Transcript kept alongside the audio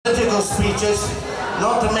political speeches,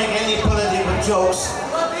 not to make any political jokes.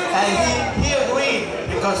 And he agreed,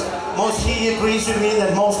 because he agrees with me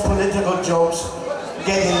that most political jokes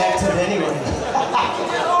get elected anyway.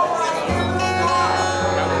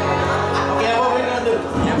 Okay, what are we gonna do?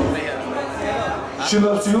 She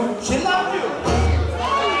loves you. She loves you.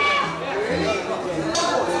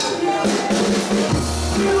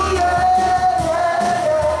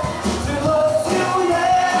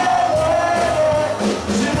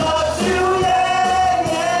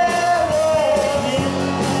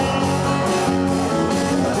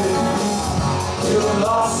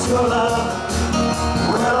 Your love,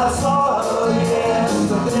 well, I saw her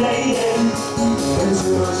yesterday, and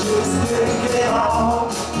she was just thinking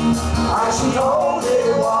on, and she only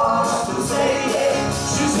wants to say it.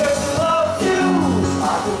 She said she loves you. I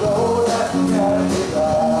can know that you can't be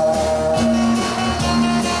bad.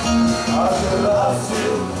 Oh, she loves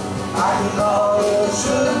you. I can know you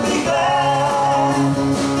should be glad.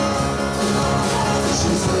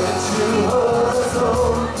 She said to her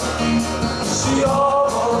soul, she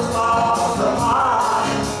almost lost her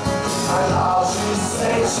mind, and now she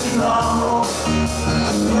says she knows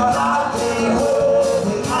you're not being hurt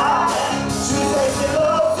behind. She says she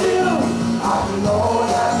loves you. I can know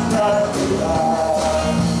that can't be right.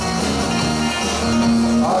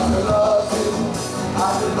 I can love you. I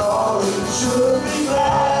can know you should be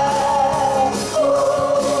glad. Oh,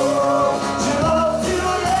 she loves you,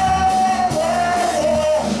 yeah, yeah,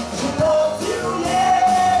 yeah. She loves you, yeah,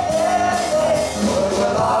 yeah, yeah. With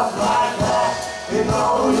a love like that, you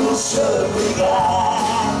know you should be glad.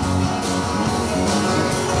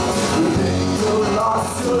 You think you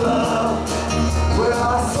lost your love? Well, I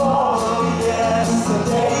saw her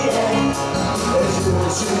yesterday, and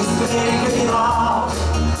she's thinking of,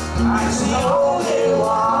 and she only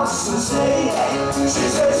wants to say it. She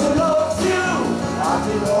says she loves you. I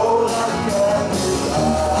can know that can't be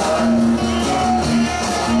bad.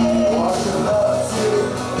 Oh, she loves you.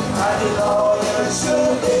 I can know you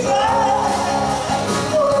should be glad.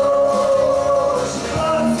 Oh, she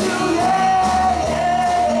loves you, yeah, yeah,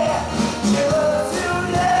 yeah. She loves you,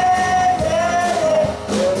 yeah, yeah, yeah.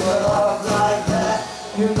 With a love like that,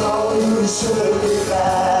 you know you should be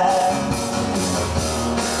glad.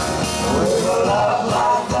 With a love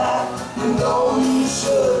like that, you know you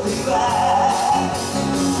should be glad.